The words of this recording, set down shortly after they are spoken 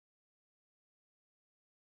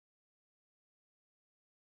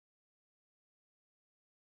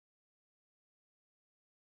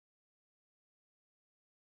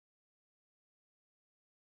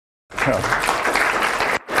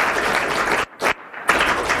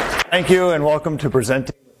Thank you, and welcome to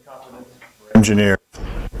Presenting with Confidence for Engineers.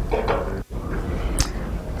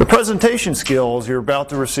 The presentation skills you're about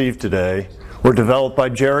to receive today were developed by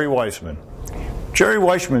Jerry Weissman. Jerry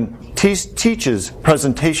Weissman teaches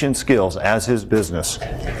presentation skills as his business.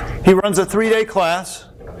 He runs a 3-day class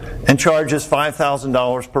and charges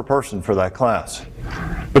 $5,000 per person for that class.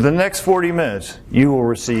 For the next 40 minutes, you will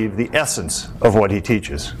receive the essence of what he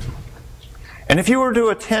teaches. And if you were to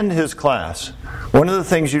attend his class, one of the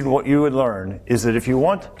things you would learn is that if you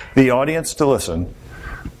want the audience to listen,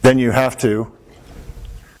 then you have to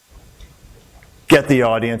get the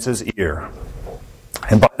audience's ear.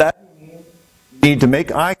 And by that, you need to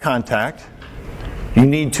make eye contact, you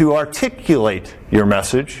need to articulate your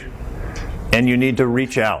message, and you need to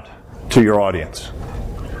reach out to your audience.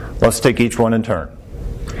 Let's take each one in turn.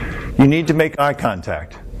 You need to make eye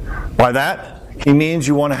contact. By that, he means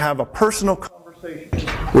you want to have a personal conversation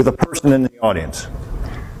with a person in the audience.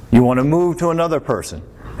 You want to move to another person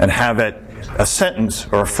and have a sentence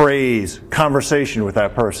or a phrase conversation with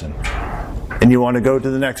that person. And you want to go to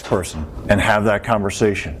the next person and have that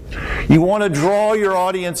conversation. You want to draw your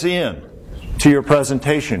audience in to your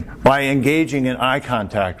presentation by engaging in eye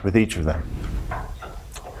contact with each of them.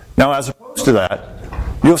 Now, as opposed to that,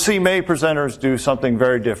 you'll see many presenters do something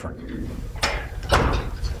very different.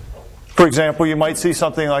 For example, you might see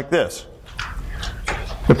something like this.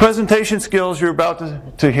 The presentation skills you're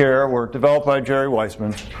about to hear were developed by Jerry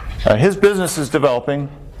Weissman. His business is developing.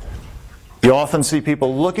 You often see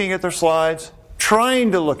people looking at their slides,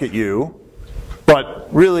 trying to look at you, but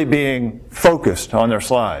really being focused on their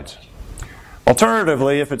slides.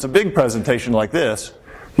 Alternatively, if it's a big presentation like this,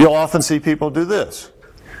 you'll often see people do this.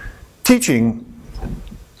 Teaching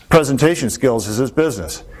presentation skills is his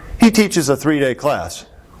business. He teaches a 3-day class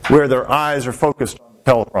where their eyes are focused on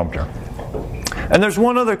the teleprompter. And there's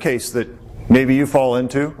one other case that maybe you fall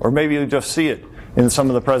into, or maybe you just see it in some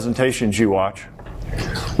of the presentations you watch,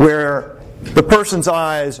 where the person's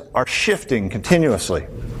eyes are shifting continuously.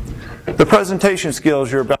 The presentation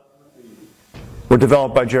skills you're about to see were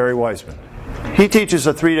developed by Jerry Weissman. He teaches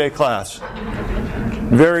a 3-day class,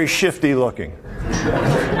 very shifty looking.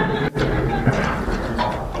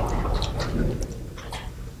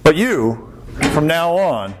 But you, from now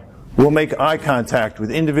on, will make eye contact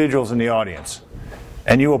with individuals in the audience.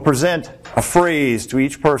 And you will present a phrase to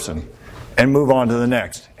each person and move on to the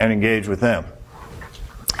next and engage with them.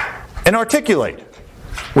 And articulate.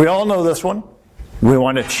 We all know this one. We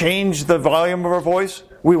want to change the volume of our voice.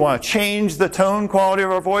 We want to change the tone quality of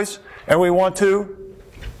our voice. And we want to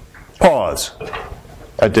pause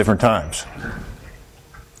at different times.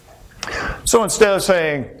 So instead of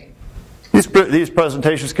saying, these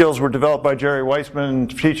presentation skills were developed by Jerry Weissman,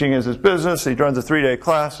 teaching is his business, he runs a 3-day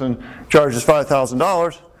class and charges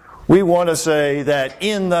 $5,000, we want to say that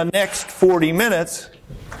in the next 40 minutes,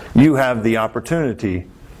 you have the opportunity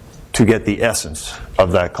to get the essence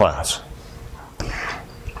of that class.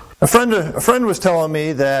 A friend was telling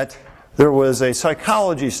me that there was a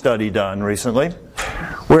psychology study done recently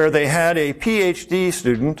where they had a PhD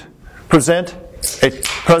student present a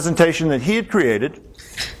presentation that he had created.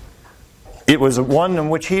 It was one in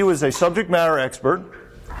which he was a subject matter expert,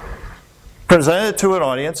 presented it to an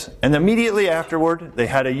audience, and immediately afterward they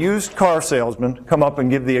had a used car salesman come up and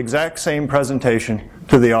give the exact same presentation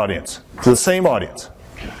to the audience, to the same audience.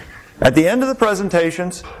 At the end of the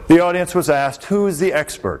presentations, the audience was asked, who is the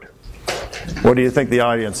expert? What do you think the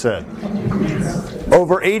audience said?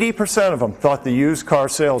 Over 80% of them thought the used car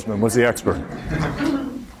salesman was the expert.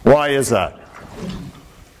 Why is that?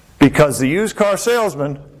 Because the used car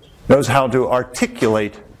salesman knows how to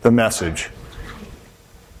articulate the message.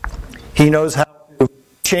 He knows how to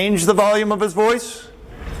change the volume of his voice.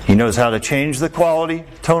 He knows how to change the quality,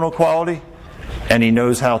 tonal quality, and he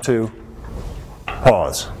knows how to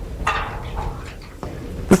pause.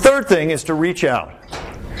 The third thing is to reach out.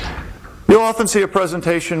 You'll often see a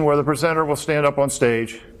presentation where the presenter will stand up on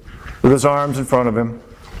stage with his arms in front of him,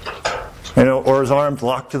 or his arms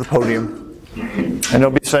locked to the podium, and he'll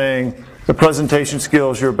be saying, the presentation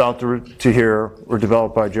skills you're about to hear were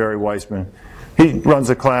developed by Jerry Weissman. He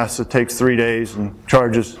runs a class that takes 3 days and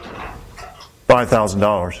charges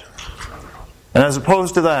 $5,000. And as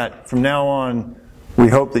opposed to that, from now on, we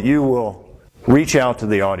hope that you will reach out to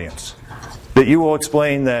the audience, that you will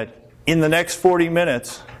explain that in the next 40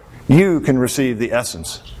 minutes, you can receive the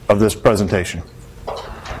essence of this presentation.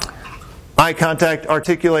 Eye contact,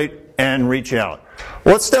 articulate, and reach out.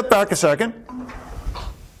 Let's step back a second.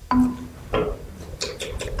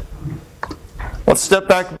 Let's step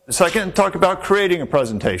back a second and talk about creating a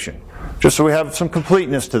presentation. just so we have some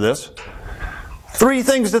completeness to this. 3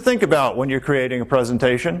 things to think about when you're creating a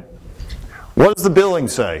presentation. What does the billing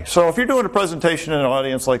say? So if you're doing a presentation in an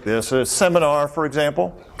audience like this, a seminar, for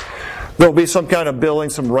example, there'll be some kind of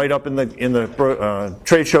billing, some write-up in the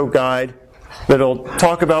trade show guide that'll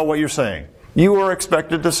talk about what you're saying. You are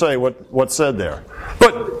expected to say what's said there.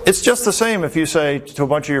 But it's just the same if you say to a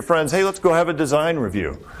bunch of your friends, hey, let's go have a design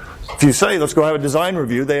review. If you say, let's go have a design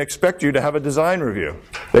review, they expect you to have a design review.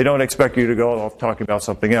 They don't expect you to go off talking about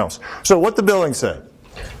something else. So what the billing said.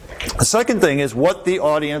 The second thing is what the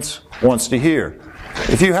audience wants to hear.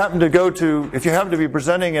 If you happen to be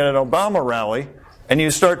presenting at an Obama rally and you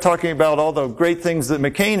start talking about all the great things that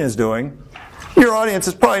McCain is doing, your audience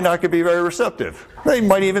is probably not going to be very receptive. They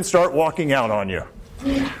might even start walking out on you.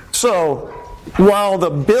 So while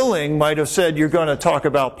the billing might have said you're going to talk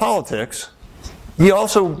about politics, you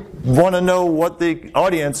also want to know what the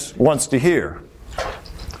audience wants to hear.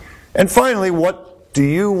 And finally, what do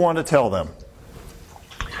you want to tell them?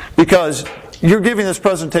 Because you're giving this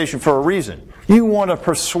presentation for a reason. You want to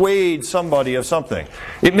persuade somebody of something.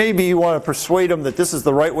 It may be you want to persuade them that this is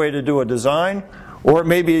the right way to do a design, or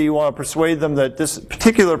maybe you want to persuade them that this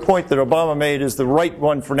particular point that Obama made is the right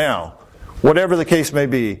one for now. Whatever the case may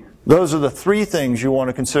be, those are the 3 things you want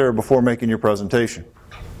to consider before making your presentation.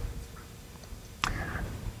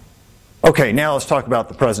 Okay, now let's talk about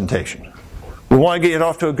the presentation. We want to get it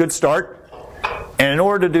off to a good start, and in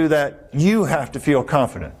order to do that, you have to feel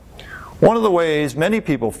confident. One of the ways many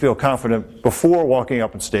people feel confident before walking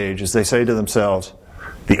up on stage is they say to themselves,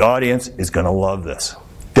 the audience is going to love this.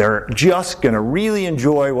 They're just going to really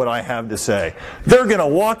enjoy what I have to say. They're going to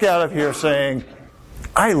walk out of here saying,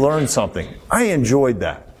 I learned something. I enjoyed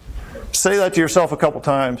that. Say that to yourself a couple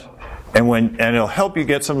times, and it'll help you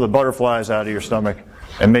get some of the butterflies out of your stomach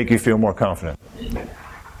and make you feel more confident.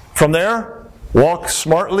 From there, walk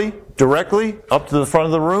smartly, directly, up to the front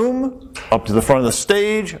of the room, up to the front of the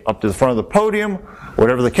stage, up to the front of the podium,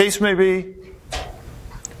 whatever the case may be.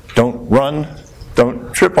 Don't run,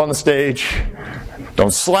 don't trip on the stage,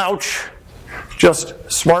 don't slouch. Just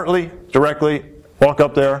smartly, directly, walk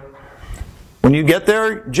up there. When you get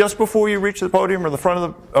there, just before you reach the podium or the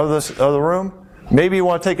front of the room, maybe you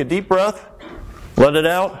want to take a deep breath, let it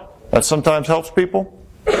out. That sometimes helps people.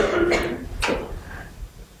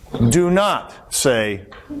 Do not say,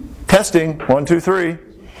 testing, 1, 2, 3.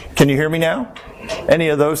 Can you hear me now? Any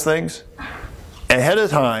of those things. Ahead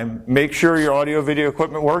of time, make sure your audio-video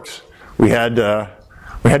equipment works. We had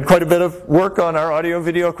quite a bit of work on our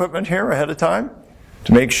audio-video equipment here ahead of time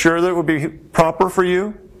to make sure that it would be proper for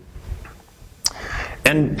you.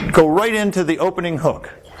 And go right into the opening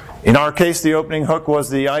hook. In our case, the opening hook was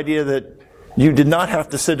the idea that you did not have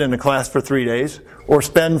to sit in a class for 3 days or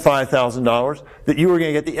spend $5,000, that you were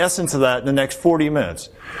going to get the essence of that in the next 40 minutes.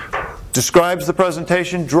 Describes the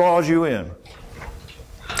presentation, draws you in.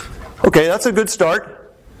 Okay, that's a good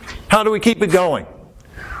start. How do we keep it going?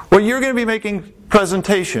 Well, you're going to be making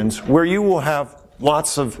presentations where you will have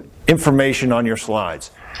lots of information on your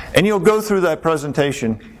slides. And you'll go through that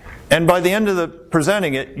presentation, and by the end of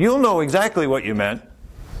presenting it, you'll know exactly what you meant.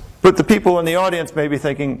 But the people in the audience may be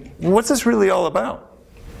thinking, what's this really all about?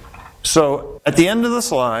 So at the end of the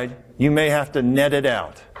slide, you may have to net it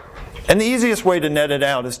out. And the easiest way to net it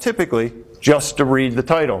out is typically just to read the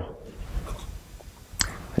title.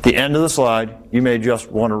 At the end of the slide, you may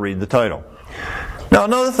just want to read the title. Now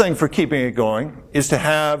another thing for keeping it going is to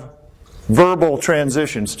have verbal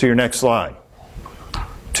transitions to your next slide.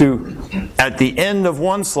 To, at the end of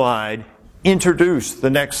one slide, introduce the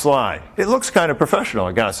next slide. It looks kind of professional,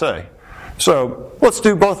 I gotta say. So let's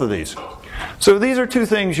do both of these. So these are 2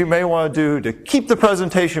 things you may want to do to keep the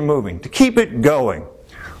presentation moving, to keep it going.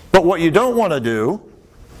 But what you don't want to do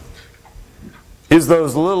is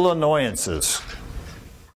those little annoyances.